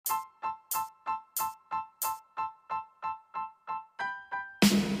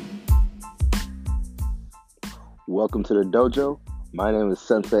Welcome to the dojo. My name is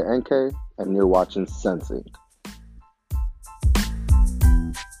Sensei NK, and you're watching Sensing.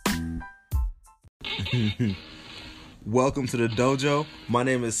 Welcome to the dojo. My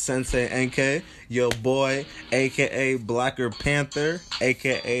name is Sensei NK, your boy, aka Blacker Panther,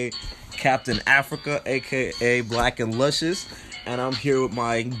 aka Captain Africa, aka Black and Luscious. And I'm here with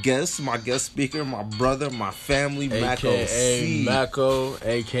my guest speaker, my brother, my family, Mako C. Mako,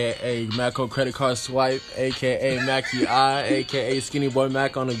 aka Mako Credit Card Swipe, aka Mackie I, aka Skinny Boy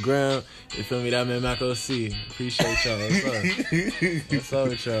Mac on the ground. You feel me? That man Mako C. Appreciate y'all. What's up? What's up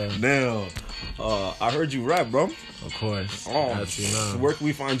with y'all? Now, I heard you rap, bro. Of course. Where can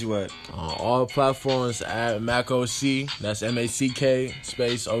we find you at? On all platforms at Mako C. That's MACK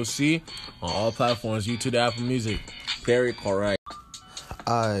space OC. On all platforms, YouTube, Apple Music. Very correct.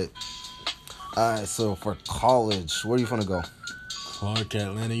 Alright, so for college, where are you gonna go? Clark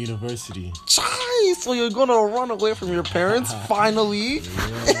Atlanta University. Chai, so you're gonna run away from your parents, finally?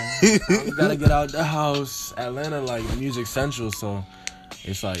 Yeah. Gotta get out the house. Atlanta, like, music central, so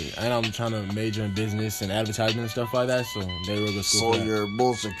it's like, and I'm trying to major in business and advertising and stuff like that, so they will go school. So you're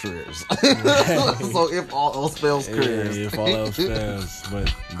bullshit careers. So if all else fails, careers. Yeah, if all else fails.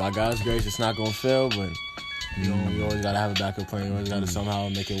 But by God's grace, it's not gonna fail, but you know, you always gotta have a backup plan. You always gotta somehow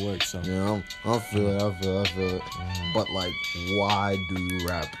make it work. So yeah, I feel it. But like, why do you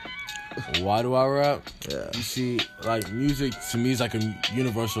rap? Why do I rap? Yeah. You see, like, music to me is like a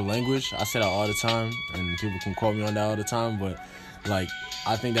universal language. I say that all the time, and people can quote me on that all the time. But like,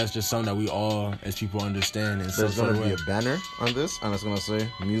 I think that's just something that we all, as people, understand. And there's gonna be a banner on this, and it's gonna say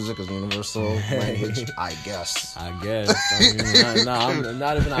 "Music is universal language." I guess. I mean, I'm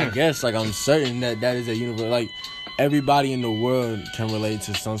not even. I guess. Like, I'm certain that is a universal. Like, everybody in the world can relate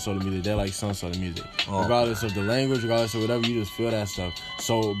to some sort of music. They like some sort of music, regardless of the language, regardless of whatever. You just feel that stuff.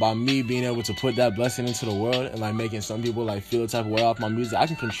 So by me being able to put that blessing into the world and like making some people like feel the type of way off my music, I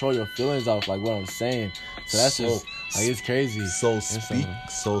can control your feelings off like what I'm saying. So that's just like, it's crazy. So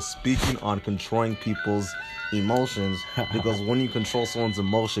speaking on controlling people's emotions, because when you control someone's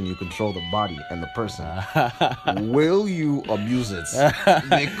emotion, you control the body and the person. Will you abuse it?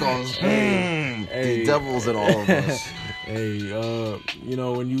 Because the devil's in all of us. You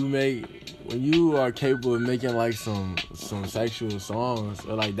know, when you are capable of making like some sexual songs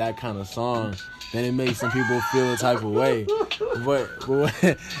or like that kind of song, then it makes some people feel a type of way. But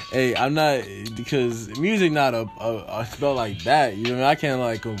hey, I'm not, because music not a spell like that. You know what I mean? I can't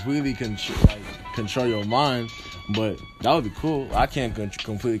like completely control your mind, but that would be cool. I can't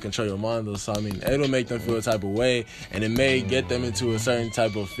completely control your mind though, so I mean, it'll make them feel a type of way, and it may get them into a certain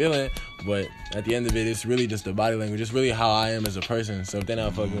type of feeling, but at the end of it, it's really just the body language. It's really how I am as a person. So if they're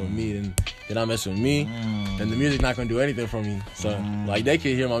not fucking with me, then they're not messing with me, then the music's not gonna do anything for me. So like, they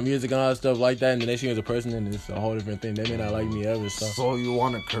can hear my music and all that stuff like that, and then they see me as a person, and it's a whole different thing. They may not like me ever. So you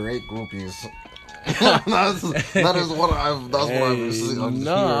want to create groupies? That's what I've received.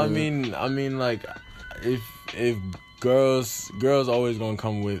 No, I mean, like, if girls always gonna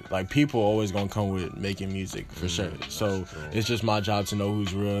come with, like, people always gonna come with making music for sure. So it's just my job to know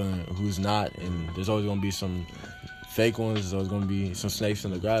who's real and who's not, and there's always gonna be some fake ones. There's always gonna be some snakes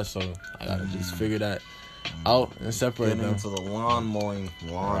in the grass. So I gotta just figure that out and separate them. Into the lawn mowing.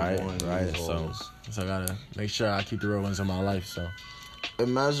 Right. So I gotta make sure I keep the real ones in my life. So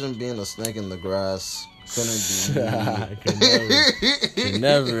imagine being a snake in the grass. Couldn't be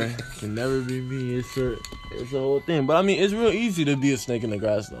me. Can never be me. It's a whole thing. But I mean, it's real easy to be a snake in the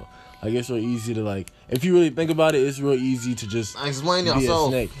grass though. Like, it's real easy to, like, if you really think about it, it's real easy to just explain be yourself.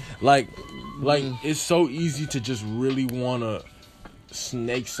 A snake. Like it's so easy to just really wanna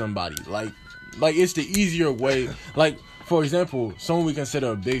snake somebody. Like it's the easier way. Like, for example, someone we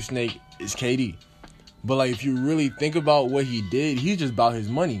consider a big snake is KD. But like, if you really think about what he did, he's just about his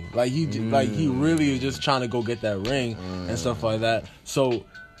money. Like he really is just trying to go get that ring and stuff like that. So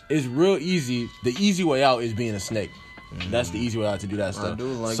it's real easy. The easy way out is being a snake. That's the easy way out to do that stuff. I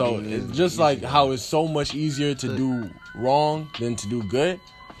do like so it's just like how it's so much easier to do wrong than to do good.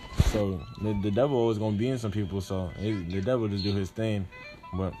 So the devil always gonna be in some people. So the devil just do his thing,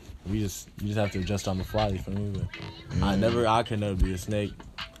 but you just have to adjust on the fly for me. But I can never be a snake.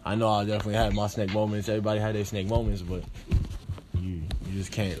 I know I definitely had my snake moments. Everybody had their snake moments, but you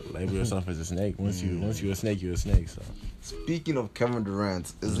just can't label yourself as a snake. Once you're a snake, you're a snake. So speaking of Kevin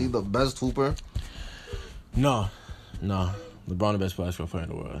Durant, is he the best hooper? No. LeBron the best basketball player in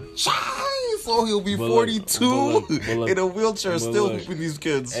the world. So he'll be 42 in a wheelchair still hooping these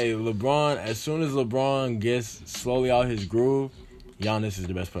kids. Hey, LeBron, as soon as LeBron gets slowly out his groove, Giannis is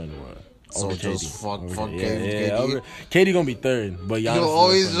the best player in the world. So just fuck KD. KD gonna be third, but Giannis he'll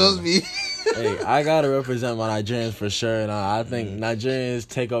always just be Hey, I gotta represent my Nigerians for sure, and I think Nigerians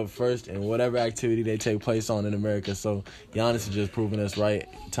take up first in whatever activity they take place on in America. So Giannis is just proving us right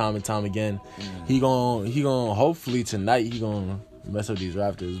time and time again. He gon' hopefully tonight he gonna mess up these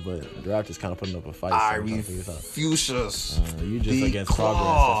Raptors, but the Raptors kind of putting up a fight. I So I'm trying to figure this out. refuse. You just The against claw,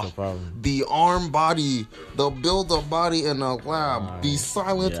 progress. That's the problem. the arm body, the build a body in a lab, the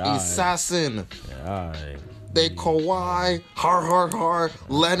silent Yeah, alright. assassin. Yeah, all right. They Kawhi, har,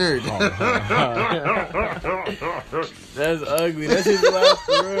 Leonard. That's ugly. That's his laugh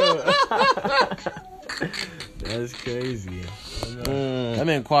for real. That's crazy. That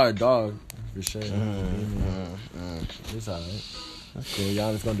man acquired dog for sure. It's alright. That's cool.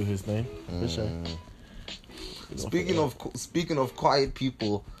 Giannis gonna do his thing for sure. Speaking of quiet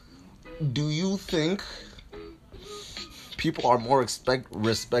people, do you think people are more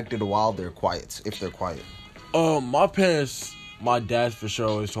respected while they're quiet? If they're quiet, My parents, my dad for sure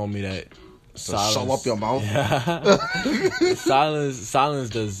always told me that silence. shut up your mouth. Silence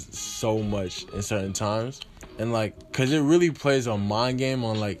does so much in certain times, and like, cause it really plays a mind game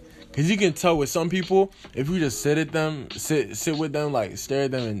on like, cause you can tell with some people if you just sit with them, like stare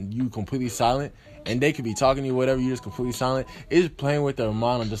at them, and you completely silent, and they could be talking to you, whatever, you just completely silent. It's playing with their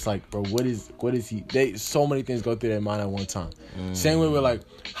mind. I'm just like, bro, what is he? So many things go through their mind at one time. Same way with like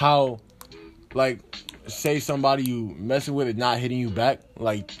how, like, say somebody you messing with is not hitting you back,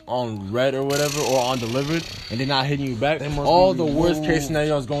 like on red or whatever, or on delivered, and they're not hitting you back. All the worst case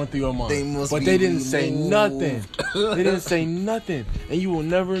scenarios going through your mind. But they didn't say nothing. They didn't say nothing, and you will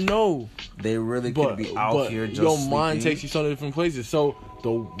never know. They really could be out here just your mind sleeping. takes you so different places. So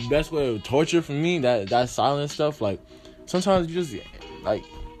the best way of torture for me, that silent stuff, like sometimes you just like,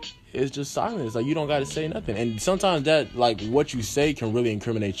 it's just silence. Like you don't gotta say nothing, and sometimes that, like, what you say can really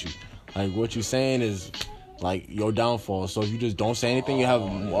incriminate you. Like what you saying is like your downfall. So if you just don't say anything, you have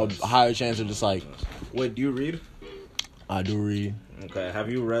a higher chance of just like. Wait, do you read? I do read. Okay,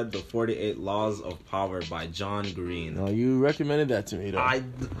 have you read The 48 Laws of Power by John Green? No, you recommended that to me though.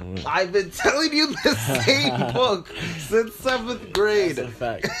 I've been telling you the same book since 7th grade. That's a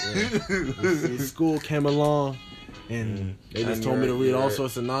fact. Yeah. School came along, and they just told me to read all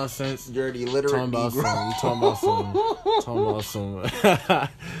sorts of nonsense. You're the illiterate Talking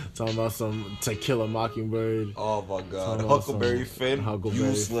about some To Kill a Mockingbird. Oh my God, Talking about Huckleberry Finn, Huckleberry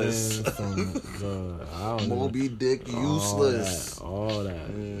useless. Finn, I don't know. Moby Dick, useless. All that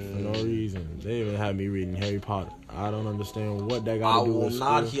for no reason. They even had me reading Harry Potter. I don't understand what that got to do with school.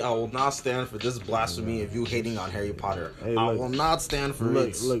 I will not stand for this blasphemy if you hating on Harry Potter. Hey, I look, will not stand for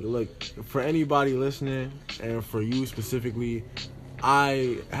it. Look. For anybody listening, and for you specifically,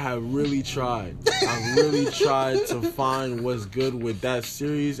 I have really tried. I've really tried to find what's good with that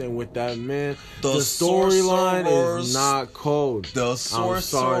series and with that man. The storyline is not cold. The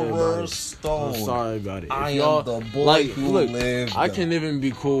Sorcerer's Stone. I'm sorry about it. I am the boy who lived. I can even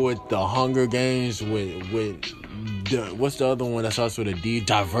be cool with the Hunger Games with what's the other one that starts with a D?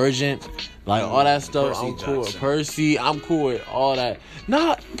 Divergent. Like all that stuff. Percy I'm cool with Jackson. Percy. I'm cool with all that.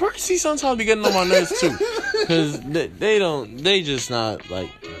 Nah, Percy sometimes be getting on my nerves too. Cause they just not like,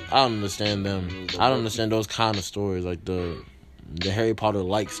 I don't understand them. I don't understand those kind of stories, like the Harry Potter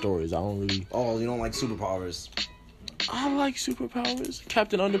like stories. I don't really. Oh, you don't like superpowers? I like superpowers.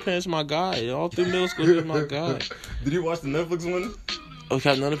 Captain Underpants, my guy. All through middle school, he was my guy. Did you watch the Netflix one? Oh,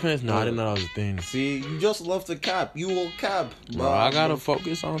 Captain Underpants? No, I didn't know that was a thing. See, you just love to cap. You will cap. Bro, I gotta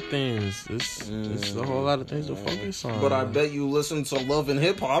focus on things. It's a whole lot of things to focus on. But I bet you listen to Love and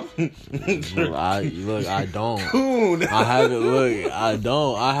Hip Hop. I don't. Coon. I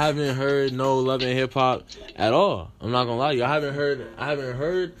don't. I haven't heard no Love and Hip Hop at all. I'm not gonna lie to you. I haven't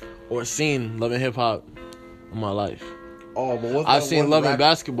heard or seen Love and Hip Hop in my life. Oh, but what's I've that seen one Love and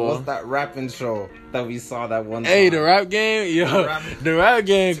Basketball. What's that rapping show that we saw that one Hey, time? the rap game? Yo, the rap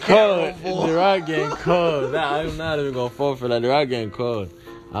game cold. The rap game cold. I'm not even gonna fall for that. The rap game cold.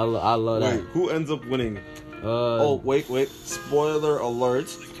 I love that. Wait, who ends up winning? Wait. Spoiler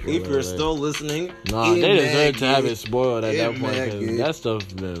alert. If you're alert. still listening, Nah, they deserve to have it. it spoiled at that point because that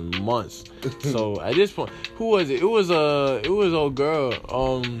stuff been months. So at this point, who was it? It was old girl.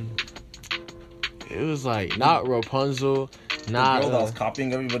 It was like not Rapunzel, not The girl that was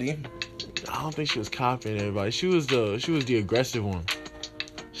copying everybody. I don't think she was copying everybody. She was the aggressive one.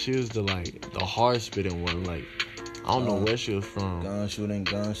 She was the hard spitting one. Like I don't know where she was from. Gun shooting.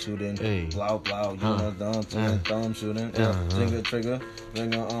 Hey. Blow, you know, thumb shooting. Trigger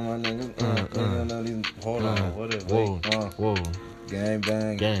on my niggas. Hold on, what is it? Whoa. Gang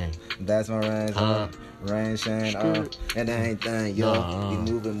bang. That's my range. Rain shine off, and that ain't thing, yo. We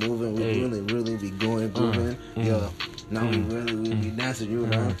moving, we really be going, grooving, yo. Now we be dancing, you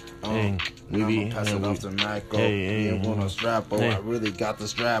know. We be pass it and off to Marco. Hey, You ain't want no strap, hey. I really got the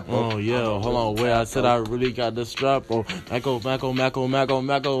strap. Oh yeah, hold on, wait. I said I really got the strap. Oh,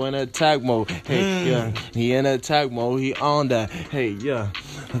 Mako in attack mode. Hey, yeah, he in attack mode. He on that. Hey, yeah,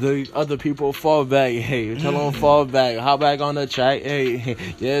 the other people fall back. Hey, tell them fall back. Hop back on the track. Hey,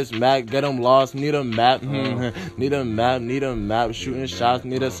 yes, Mac, get them lost. Need a map. Need a map. Shooting shots.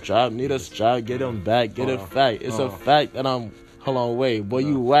 Need a strap. Get them back. Get a fact. It's a fact that I'm. Hold on, wait, boy,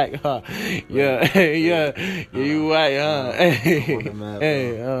 you whack, huh? Yeah, you whack, huh?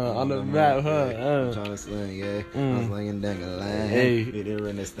 On the map, huh? I'm trying to sling, yeah. I'm slinging down the line. Hey. Be there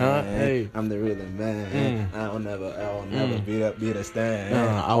in the stand. Hey. I'm the real man. I'll never beat a stand.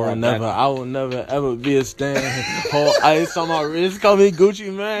 I will never ever be a stand. Whole ice on my wrist, call me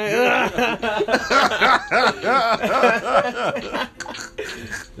Gucci, man.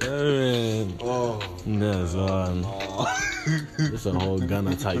 Man. Oh. That's it's a whole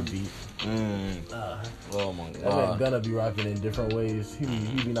Gunna type beat. Oh my That man god. Gunna be rapping in different ways. He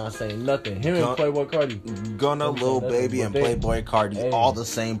be not saying nothing. Him and Playboy Cardi. Gunna, Lil Baby, and Playboy Cardi, all the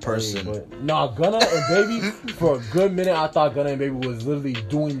same person. Gunna and Baby, for a good minute, I thought Gunna and Baby was literally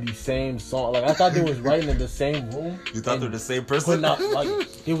doing the same song. Like, I thought they was writing in the same room. You thought they're the same But person? not, like,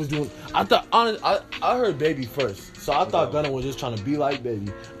 they was doing... I thought, honestly, I heard Baby first. So I thought Gunna was just trying to be like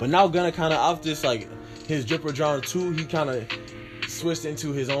Baby. But now Gunna kind of, off this, like, his Dripper John 2, he kind of switched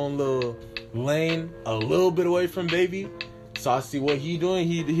into his own little lane, a little bit away from Baby. So I see what he doing.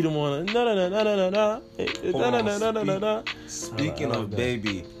 He don't want to Speaking of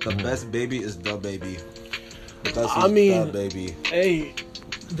Baby, the best Baby is the Baby. The Baby. Hey,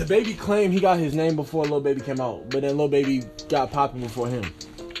 the Baby claimed he got his name before Lil Baby came out, but then Lil Baby got popping before him.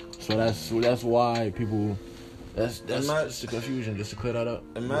 So that's why people. That's the confusion. Just to clear that up.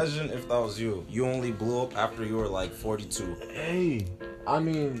 Imagine if that was you. You only blew up after you were like 42. Hey, I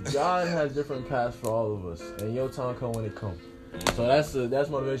mean, God has different paths for all of us, and your time come when it comes. So that's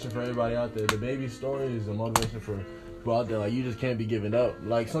motivation for everybody out there. The Baby story is a motivation for people out there. Like, you just can't be giving up.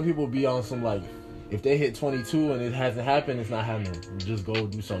 Like, some people be on some, like, if they hit 22 and it hasn't happened, it's not happening. You just go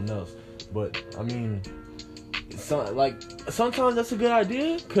do something else. But I mean, sometimes that's a good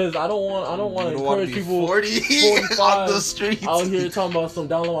idea, because I don't want to encourage people 45 on the streets out here talking about some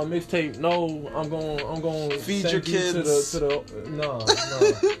download my mixtape. No, I'm going feed send your you kids. No.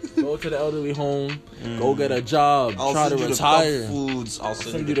 Go to the elderly home. Go get a job. I'll try to send you retire. The Cub foods. I'll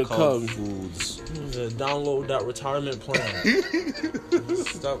send you the Cub foods. Download that retirement plan.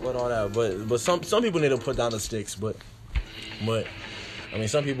 Stop with all that. But some people need to put down the sticks. But I mean,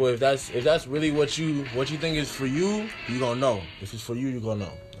 some people, if that's really what you think is for you, you gonna know. If it's for you, you gonna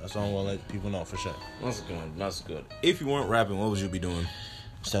know. That's all I'm gonna let people know for sure. That's good. If you weren't rapping, what would you be doing?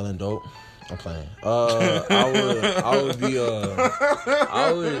 Selling dope. I'm playing. I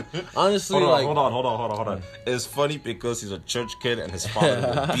would honestly Hold on. It's funny because he's a church kid and his father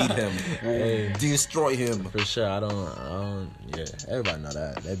will beat him, Hey. destroy him. For sure. I don't. Yeah, everybody know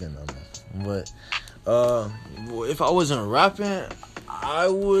that. They've been on that. But if I wasn't rapping, I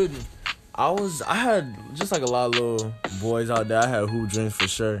had just like a lot of little boys out there. I had hoop dreams for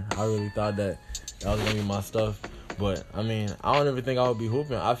sure. I really thought that was gonna be my stuff. But I mean, I don't ever think I would be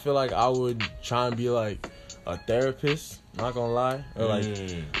hooping. I feel like I would try and be like a therapist. Not gonna lie, or like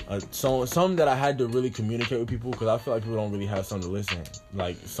something that I had to really communicate with people, because I feel like people don't really have someone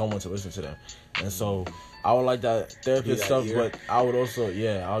to someone to listen to them. And so I would like that therapist stuff, ear. but I would also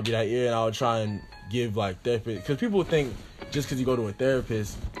I would be that ear, and I would try and give like therapy, because people think just because you go to a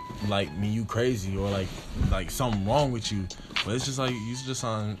therapist like mean you crazy or like something wrong with you, but it's just like you just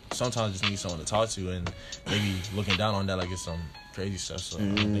sometimes just need someone to talk to, and maybe looking down on that like it's some crazy stuff. So I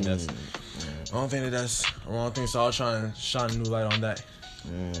don't think that's a wrong thing. So I'll try and shine a new light on that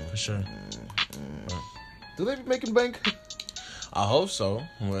for sure. Do they be making bank? I hope so.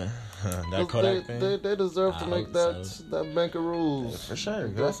 But, that Kodak thing. They deserve to I make hope that so. that bank of rules. For sure,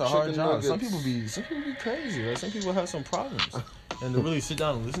 that's a hard chicken job. Some nuggets. people be crazy. Like, some people have some problems, and to really sit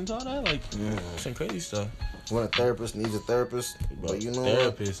down and listen to all that, like some crazy stuff. When a therapist needs a therapist, but you know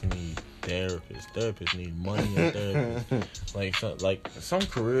therapists need therapists. Therapists need money and therapists. like some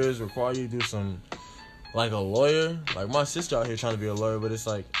careers require you to do some, like a lawyer. Like my sister out here trying to be a lawyer, but it's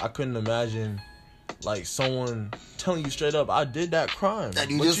like I couldn't imagine like someone telling you straight up, I did that crime.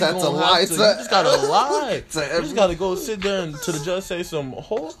 And you But just had to gonna lie have to- you just gotta lie. to You just gotta go sit there and to the judge say some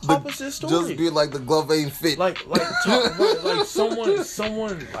whole opposite story. just be like the glove ain't fit. like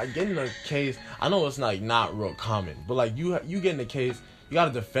someone like getting a case. I know it's like not real common, but like you getting a case, you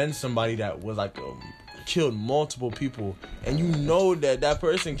gotta defend somebody that was like a killed multiple people, and you know that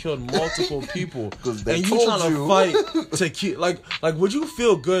person killed multiple people, they and you told trying to you. fight to keep like would you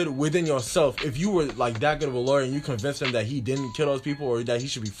feel good within yourself if you were like that good of a lawyer and you convinced him that he didn't kill those people or that he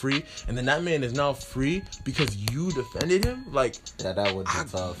should be free, and then that man is now free because you defended him? Like, Yeah, that would be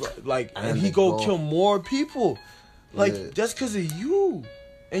tough. like, and And he they go go- kill more people, like, Yeah. just because of you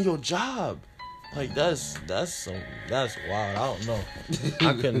and your job. Like, that's wild. I don't know.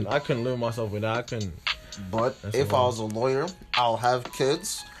 I couldn't live myself with that. I couldn't. But That's if a I lot. was a lawyer, I'll have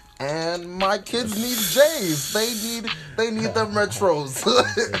kids, and my kids need J's. They need the metros.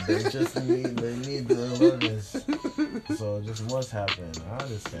 They need the awareness. So it just must happen. I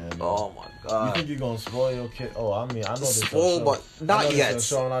understand. Oh my You god. think you're gonna spoil your kid? Oh, I mean, I know this. Spoil, show, but I not know this yet. is a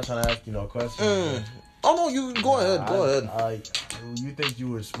show. I'm not trying to ask you no questions. Oh no, you go ahead. Go ahead. You think you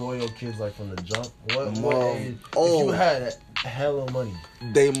would spoil your kids like from the jump? What Well, age? oh. If you had hella money,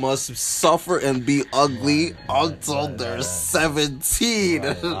 They must suffer and be ugly until right, they're right. 17.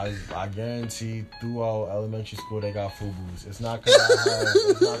 I guarantee throughout elementary school they got FUBUs. It's not cause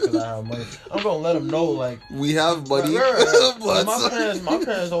I have money. I'm gonna let them know like. We have money, Right. but my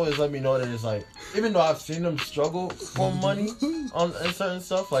parents always let me know that it's like, even though I've seen them struggle for money on and certain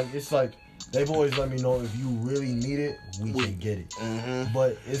stuff, like it's like they've always let me know if you really need it, we can get it. Mhm.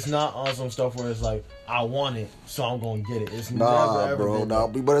 But it's not on some stuff where it's like, I want it, so I'm gonna get it. It's Nah, never ever bro, been nah,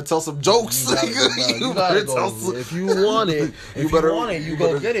 that. we better tell some jokes. You gotta go. If you want it, you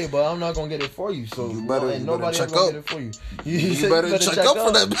go get it. But I'm not gonna get it for you. So You better- and you better nobody check else gonna up. get it for you. You better check up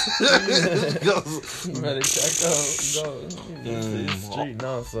for them. You better check out. Go. It's street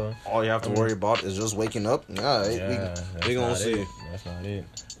now, so All you have to worry about is just waking up. Yeah, we gonna see. That's not it.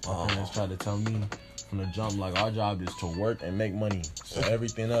 My parents tried to tell me from the jump, like, our job is to work and make money. So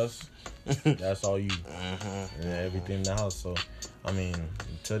everything else, that's all you. And everything in the house. So, I mean,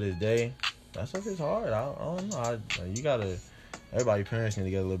 to this day, that stuff is hard. I don't know. You gotta. Everybody, parents need to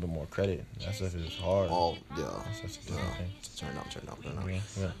get a little bit more credit. That stuff is hard. Oh, yeah. That's a different thing. Turn up.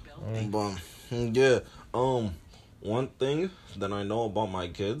 Yeah. But, yeah, one thing that I know about my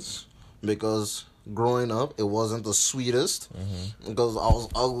kids, because growing up, it wasn't the sweetest, because I was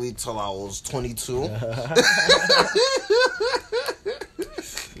ugly till I was 22.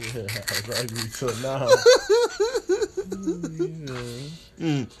 So now,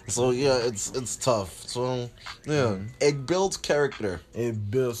 So yeah, it's tough. So yeah, it builds character.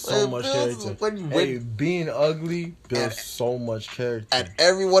 it builds so It much builds- character. when- Hey, being ugly builds so much character. And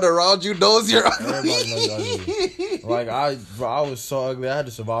everyone around you knows you're ugly. Everybody knows you're ugly. Like, I was so ugly. I had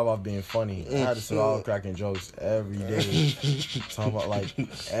to survive off being funny. I had to survive off cracking jokes every day. Talking about, like,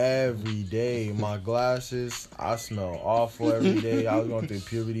 every day. My glasses, I smell awful every day. I was going through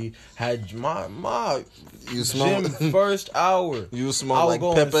puberty. Had my You smell. gym first hour. You I smell would like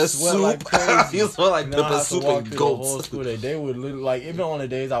go and pepper sweat soup. like crazy. You smell like Now I pepper have to soup walk and through the whole goats. school day. They would literally, like, even on the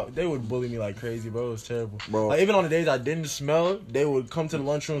days they would bully me like crazy, bro. It was terrible. Bro. Like, even on the days I didn't smell, they would come to the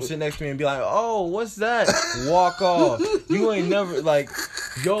lunchroom, sit next to me, and be like, "Oh, what's that?" Walk off. You ain't never like,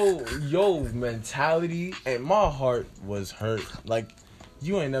 yo mentality, and my heart was hurt. Like,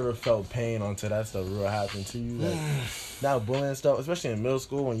 you ain't never felt pain until that stuff real happened to you. Like, that bullying stuff, especially in middle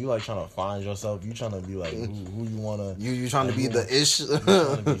school, when you like trying to find yourself, you trying to be like who you wanna. You trying to be the ish.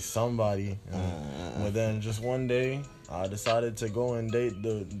 Trying to be somebody. But then just one day, I decided to go and date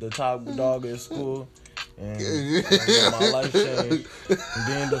the top dog at school. And my life changed.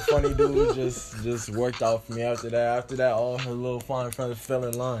 Being the funny dude just worked out for me after that. After that, all her little fine friends fell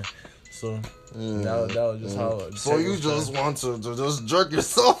in line. So that was just how it So you just want to just jerk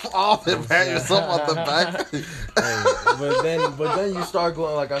yourself off and pat yourself on the back. but then you start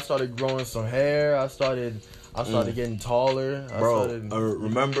going, like, I started growing some hair. I started getting taller.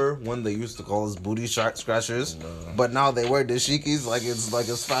 Remember when they used to call us booty scratchers? But now they wear dashikis like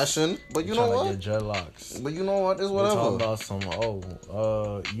it's fashion. But you know trying what? to get dreadlocks. But you know what? It's We're talking whatever. about some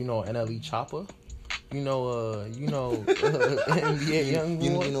you know NLE Chopper, you know NBA young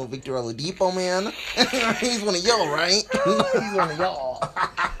boy. You know Victor Oladipo, man. He's one of y'all, right? He's one of y'all.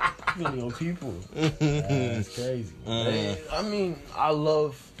 He's one of your people. That's crazy. I mean, I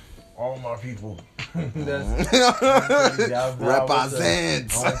love all my people. That's crazy.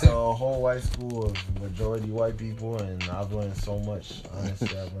 Represent. I went to a whole white school of majority white people, and I've learned so much. Honestly,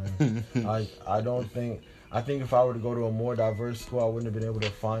 I think if I were to go to a more diverse school, I wouldn't have been able to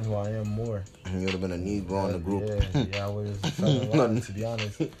find who I am more. You would have been a Negro in the group. Yeah, I would have felt alone, to be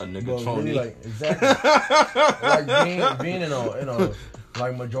honest. A nigga But Tony. really, like, exactly. Like being in a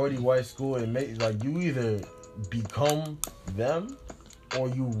like majority white school, it makes like you either become them or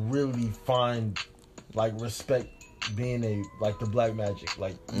you really find like respect being like the black magic.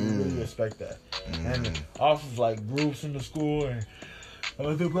 Like you really respect that. And off of like groups in the school and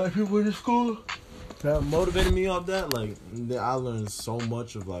other black people in the school that motivated me off that. Like I learned so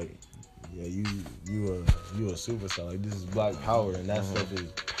much of like, yeah, you a superstar. Like this is black power, and that stuff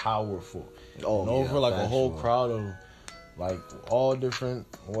is powerful. Oh, And over yeah, like a whole factual. crowd of like all different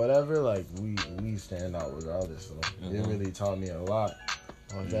whatever, like we stand out regardless. So it really taught me a lot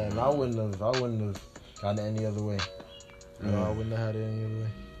on that. And I wouldn't have gotten it any other way. You know, I wouldn't have had it any other way.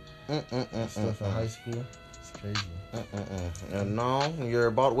 Stuff in high school, it's crazy. And now you're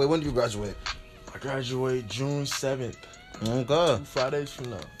about. Wait, when do you graduate? I graduate June 7th, Okay. 2 Fridays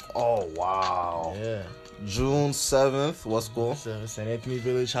from now. Oh wow. Yeah. June 7th. What school? St. Anthony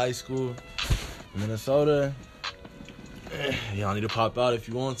Village High School, Minnesota. Y'all need to pop out if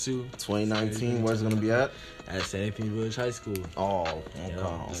you want to. 2019. Where's it gonna be at? At St. Anthony Village High School. Oh, okay.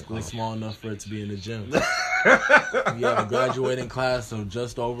 The school's small enough for it to be in the gym. We have a graduating class of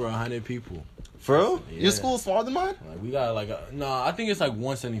just over 100 people. For real? Yeah. Your school's smaller than mine? Like we got like I think it's like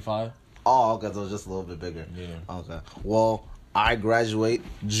 175. Oh, okay. So it's just a little bit bigger. Yeah. Okay. Well, I graduate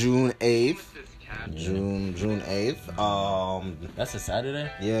June 8th. June 8th. That's a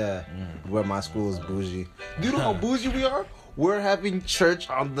Saturday. Yeah. Where my school is bougie. Do you know how bougie we are? We're having church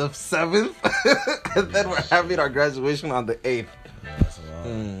on the 7th, and then we're having our graduation on the 8th. That's a lot.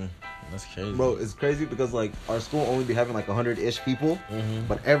 That's crazy. Bro, it's crazy because like our school only be having like 100-ish people,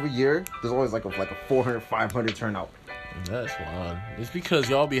 but every year there's always like a 400, 500 turnout. That's wild. It's because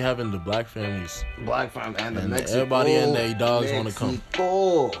y'all be having the black families. Black fam and the And Mexico. everybody and their dogs wanna come.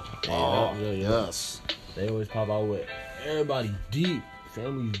 Mexico. Oh, Yeah. yes. They always pop out with everybody deep.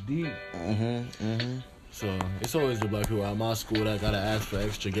 Families deep. So it's always the black people at my school that gotta ask for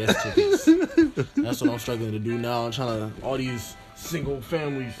extra guest tickets. That's what I'm struggling to do now. I'm trying to all these single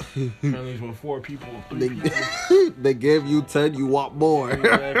families with 4 people, 3 people. They gave you 10, you want more.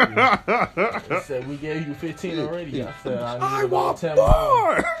 Exactly. They said we gave you 15 already. I said I need about want 10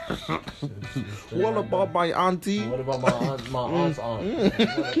 more. What about my auntie? What about my aunt's aunt?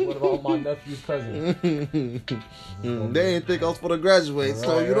 What about my nephew's cousin? They ain't think I was for to graduate,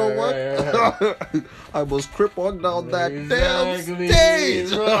 so you know what? Right. I was crippled down that Exactly, damn stage.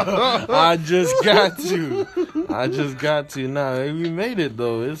 bro. I just got to. Nah, we made it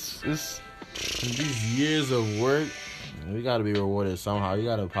though. It's these years of work. We gotta be rewarded somehow. You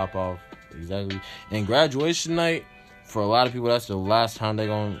gotta pop off. Exactly. And graduation night, for a lot of people, that's the last time they're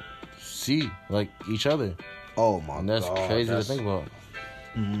gonna see like each other. Oh my And that's god, crazy to think about.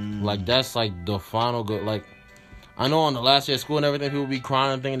 Like that's like the final good. Like I know on the last day of school and everything, people be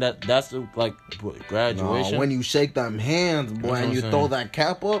crying and thinking that that's the, like graduation. No, when you shake them hands, boy, That's and what you I'm throw saying. that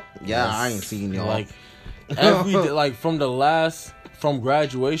cap up, yeah, I ain't seen y'all. Like like from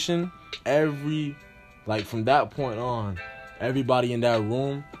graduation, from that point on, everybody in that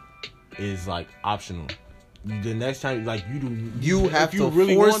room is like optional. The next time, like you have if you to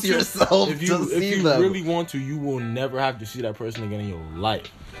really force want yourself if to you see if you them. really want to, you will never have to see that person again in your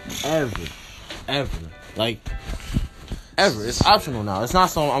life, ever. Like ever. It's optional now. It's not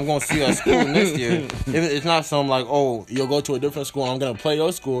something I'm gonna see you at school next year. It's not something like, oh, you'll go to a different school and I'm gonna play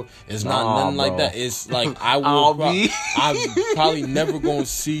your school. It's not nothing like bro. that. It's like I'm probably never gonna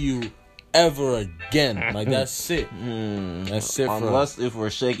see you ever again. Like that's it. That's it. Unless if we're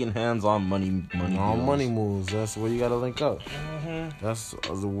shaking hands on money on deals. money moves, that's where you gotta link up. That's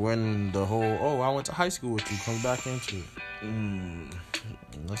when the whole I went to high school with you comes back into it.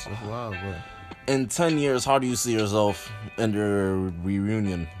 That's wild, bro. In 10 years, how do you see yourself in your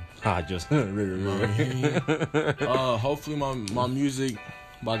reunion? Hopefully my music,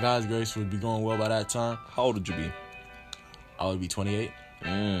 by God's grace, would be going well by that time. How old would you be? I would be 28.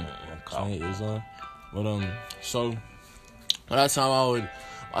 28 years old. But so by that time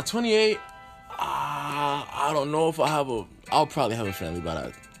by 28, I don't know if I'll probably have a family by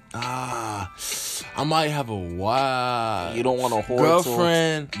that. I might have a wife. You don't want a whore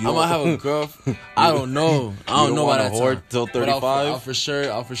girlfriend. I might have a girlfriend. I don't know. I don't know want about a that whore time. till But I'll 35? for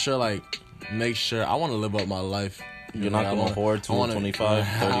sure like make sure. I want to live up my life. You're not I gonna whore till 25,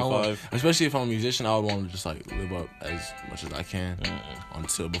 35? Especially if I'm a musician, I would want to just like live up as much as I can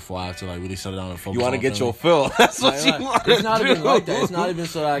before I have to like really settle down and focus. You want to on get family. your fill. That's what Like, you want it's to not do. even like that. It's not even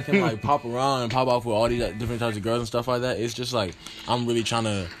so that I can like pop around and pop off with all these different types of girls and stuff like that. It's just like I'm really trying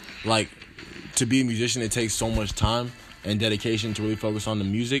to like to be a musician. It takes so much time and dedication to really focus on the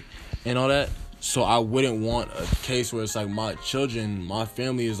music and all that. So I wouldn't want a case where it's like my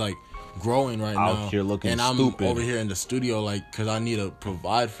family is like growing right Out now here looking and I'm stupid. over here in the studio like because I need to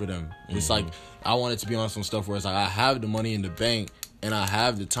provide for them. It's like I want it to be on some stuff where it's like I have the money in the bank and I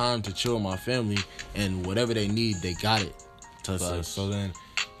have the time to chill with my family and whatever they need they got it. So then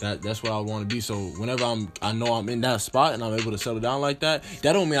That's what I want to be. So whenever I know I'm in that spot and I'm able to settle down like that,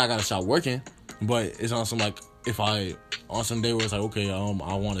 that don't mean I gotta stop working. But it's on some like if I on some day where it's like, okay, I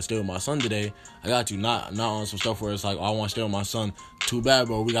want to stay with my son today, I got to not on some stuff where it's like, oh, I want to stay with my son. Too bad,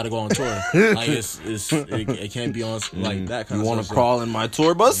 bro. We got to go on tour. Like it can't be on like that kind of stuff. You want to crawl in my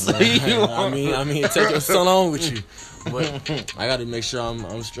tour bus? I mean, take your son on with you. But I got to make sure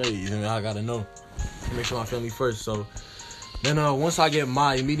I'm straight. You know, I got to know, make sure my family first. So then once I get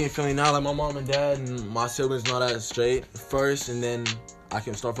my immediate family now, like my mom and dad and my siblings know that straight first, and then I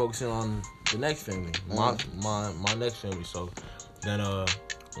can start focusing on the next family, my next family. So then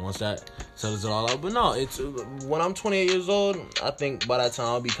once that settles it all out. But no, it's when I'm 28 years old, I think by that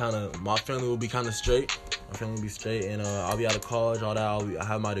time my family will be kind of straight. My family will be straight, and I'll be out of college, all that. I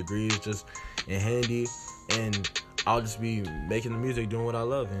have my degrees just in handy, and I'll just be making the music, doing what I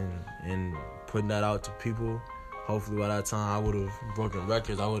love, and putting that out to people. Hopefully by that time I would have broken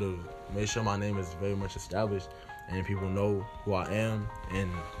records. I would have made sure my name is very much established, and people know who I am, and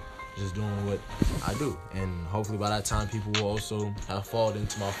just doing what I do. And hopefully by that time people will also have followed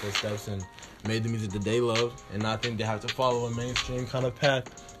into my footsteps and made the music that they love, and not think they have to follow a mainstream kind of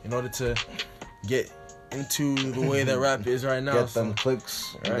path in order to get into the way that rap is right now. Get them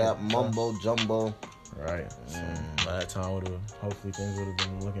clicks, right, that mumbo jumbo. Right. So by that time hopefully things would have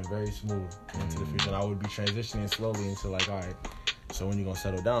been looking very smooth into the future, and I would be transitioning slowly into like, all right, so when you gonna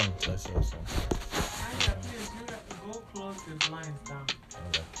settle down? So. Go close the blinds down.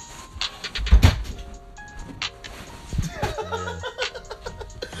 Okay.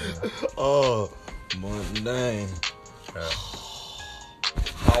 Oh, Monday.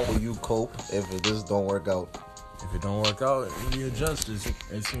 How will you cope if this don't work out? If it don't work out, we adjust as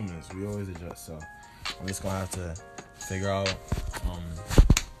humans. We always adjust. So I'm just gonna have to figure out.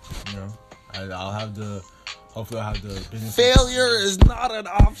 Hopefully I'll have the business. Failure is not an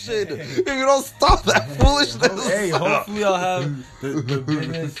option. If you don't stop that foolishness. Hey, hopefully I'll have the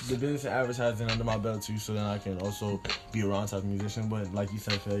business and advertising under my belt too, so then I can also be around type of musician. But like you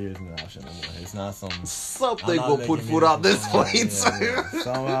said, failure isn't an option anymore. It's not Something will put food on this plate.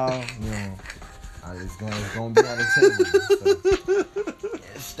 Somehow, it's gonna be on the table. So.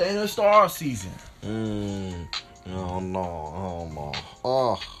 Stay in the star season. Oh no.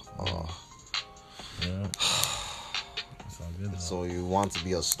 Yeah. That's all good. So you want to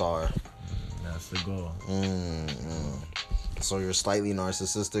be a star. That's the goal. So you're slightly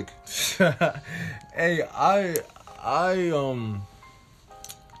narcissistic. Hey, I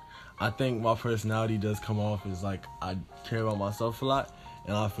think my personality does come off as like I care about myself a lot,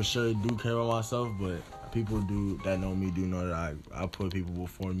 and I for sure do care about myself. But people that know me do know that I put people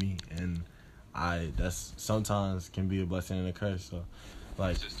before me, and that's sometimes can be a blessing and a curse. So,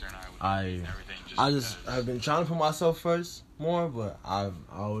 like, I've been trying to put myself first more, but I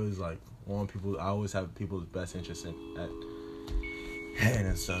always like want people. I always have people's best interests at hand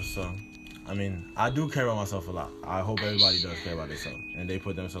and stuff. So, I mean, I do care about myself a lot. I hope everybody does care about themselves and they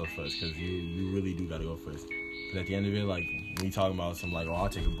put themselves first, because you really do gotta go first. Because at the end of it, like when you talking about some like, oh, I'll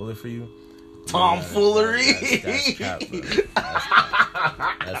take a bullet for you. Tomfoolery. That's cap, bro.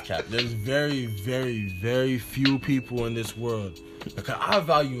 That's cap. There's very, very, very few people in this world. Because I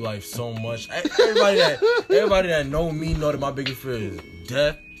value life so much. Everybody that know me know that my biggest fear is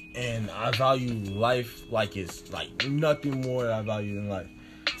death, and I value life like it's like nothing more that I value than life.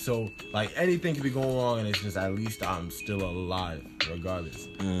 So like anything could be going wrong, and it's just at least I'm still alive regardless.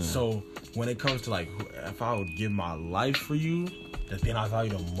 So when it comes to like if I would give my life for you, the thing I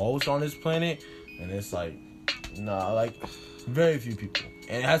value the most on this planet, and it's like, nah, like very few people,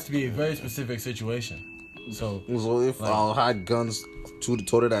 and it has to be a very specific situation. So if like, I had guns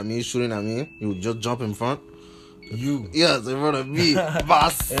toted at me, shooting at me, you would just jump in front. Yes, in front of me,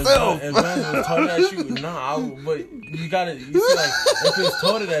 myself. If guns was toted at you, but you gotta, you see, like if it's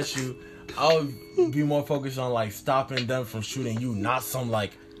toted at you, I'll be more focused on like stopping them from shooting you, not some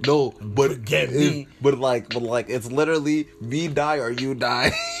like. No, but get me. But like, it's literally me die or you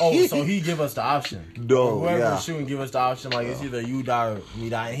die. Oh, so he give us the option. No, whoever's shooting give us the option. Like it's either you die or me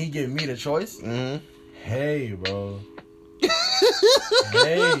die, and he give me the choice. Mm-hmm. Hey, bro.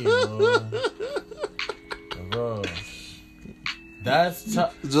 Hey, bro. That's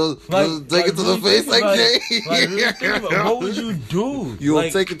tough. Just take it to the face, like, what would you do? You will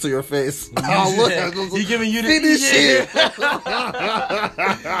take it to your face. He giving you the finish it.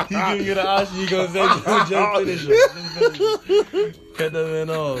 He giving you the option. He gonna say, just finish it. Cut that man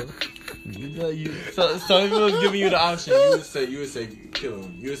off. So if it was giving you the option, you would say kill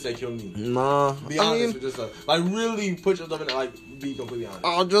him. You would say kill me. Nah, Be I honest mean, with yourself. Like really put yourself in it. Like be completely honest.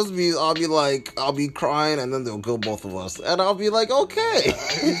 I'll be crying, and then they'll kill both of us, and I'll be like, okay.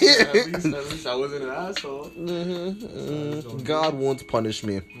 At least I wasn't an asshole. God won't punish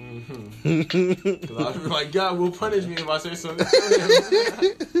me. Cause I'll be like, God will punish me if I say something.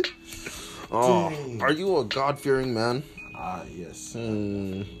 Oh, Dang. are you a God-fearing man? Yes.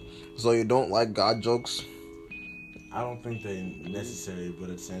 So you don't like God jokes? I don't think they're necessary, but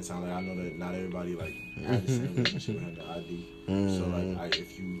at the same time, like, I know that not everybody like has the same relationship with him that I do. So like,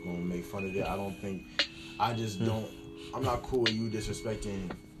 if you gonna make fun of it, I don't think. I just don't. I'm not cool with you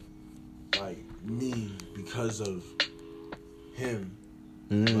disrespecting like me because of him.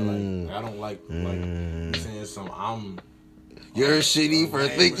 But like, I don't like you saying some. You're shitty for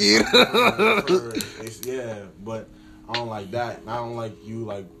thinking. Yeah, but I don't like that. And I don't like you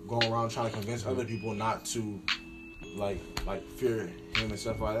like going around trying to convince other people not to like fear him and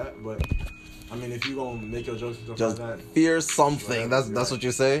stuff like that. But I mean, if you gonna make your jokes and stuff Just like that, fear something. That's what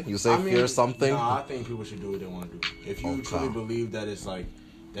you say. You say fear something. No, I think people should do what they want to do. If you truly believe that it's like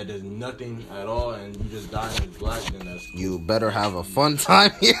that there's nothing at all and you just die and it's black, then that's cool. You better have a fun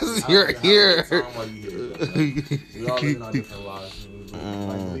time. Yes, you're here. Have a good time while you here. Like, we all living our different lives. Like,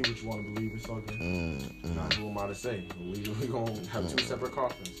 believe what you want to believe. It's okay. Not who am I to say? We gonna have two separate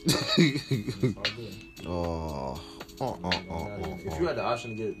coffins. It's all good. If you had the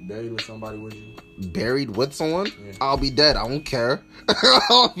option to get buried with somebody, would you? Buried with someone? Yeah. I'll be dead. I don't care.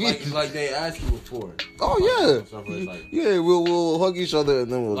 Like they asked you before. Oh yeah. Stuff where it's like, Yeah, we'll hug each other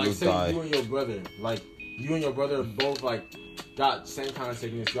and then we'll like just say die. you and your brother, both like got same kind of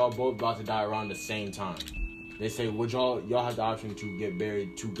sickness. Y'all both about to die around the same time. They say, would y'all have the option to get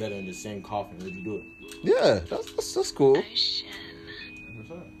buried together in the same coffin? Would you do it? Yeah, that's cool. What's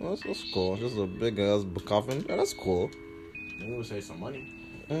up? That's cool. Just a big ass coffin. Yeah, that's cool. Maybe we'll save some money.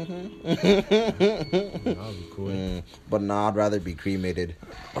 Mm-hmm. That would be cool. But nah, I'd rather be cremated.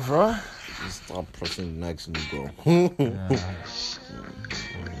 Right? Just stop pressing next and go. You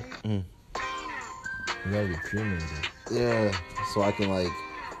gotta be cremated. Yeah, so I can like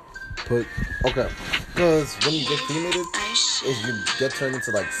put because when you get cremated, is you get turned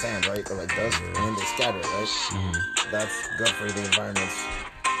into like sand, right, or like dust, and then they scatter, right? That's good for the environment.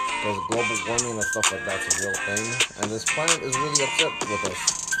 Because global warming and stuff like that's a real thing, and this planet is really upset with us.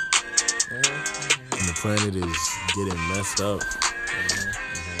 And the planet is getting messed up.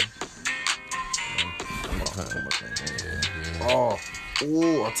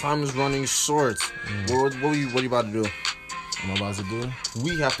 Our time is running short. What are you about to do? What am I about to do?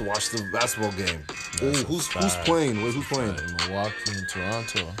 We have to watch the basketball game. Who's playing? Wait, who's playing? Milwaukee and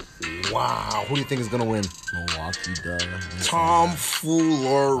Toronto. Wow, who do you think is gonna win? Milwaukee, duh.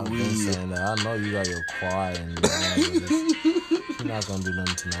 Tomfoolery. I've been saying that. I know you got your quad and you're not gonna do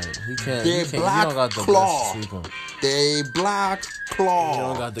nothing tonight. He can't. They You black don't got the claw. guts to sweep him. They black You don't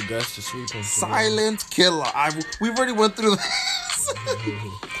claw. got the guts to sweep him. Silent killer. We've already went through this.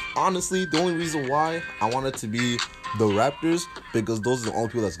 Honestly, the only reason why I want it to be the Raptors because those are the only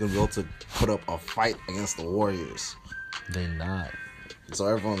people that's gonna be able to put up a fight against the Warriors. They not. So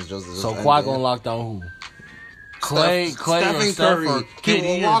everyone's just So Kawhi gonna lock down who? Clay or Stephen Steph Curry, or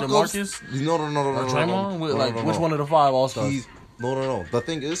KD or DeMarcus? No. Or Draymond? Which one of the five All-Stars? No. The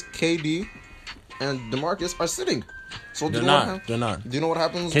thing is, KD and DeMarcus are sitting. So They're not. They're not. Do you know what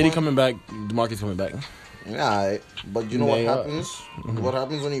happens? KD coming back. DeMarcus coming back. Yeah, but you know what They happens? What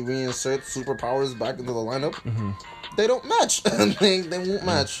happens when you reinsert superpowers back into the lineup? They don't match. they won't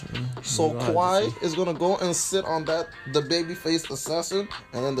match. So Kawhi is gonna go and sit on the baby-faced assassin,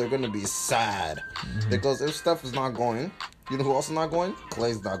 and then they're gonna be sad because if Steph is not going, you know who else is not going?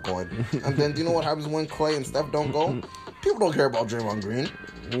 Clay's not going. And then do you know what happens when Clay and Steph don't go? People don't care about Draymond Green.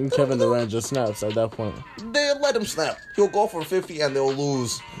 Kevin Durant just snaps at that point. They let him snap. He'll go for 50 and they'll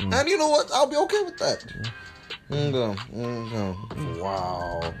lose. And you know what? I'll be okay with that.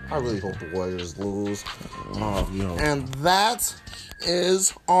 Wow. I really hope the Warriors lose. And that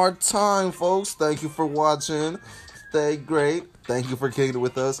is our time, folks. Thank you for watching. Stay great. Thank you for kicking it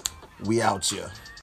with us. We out here.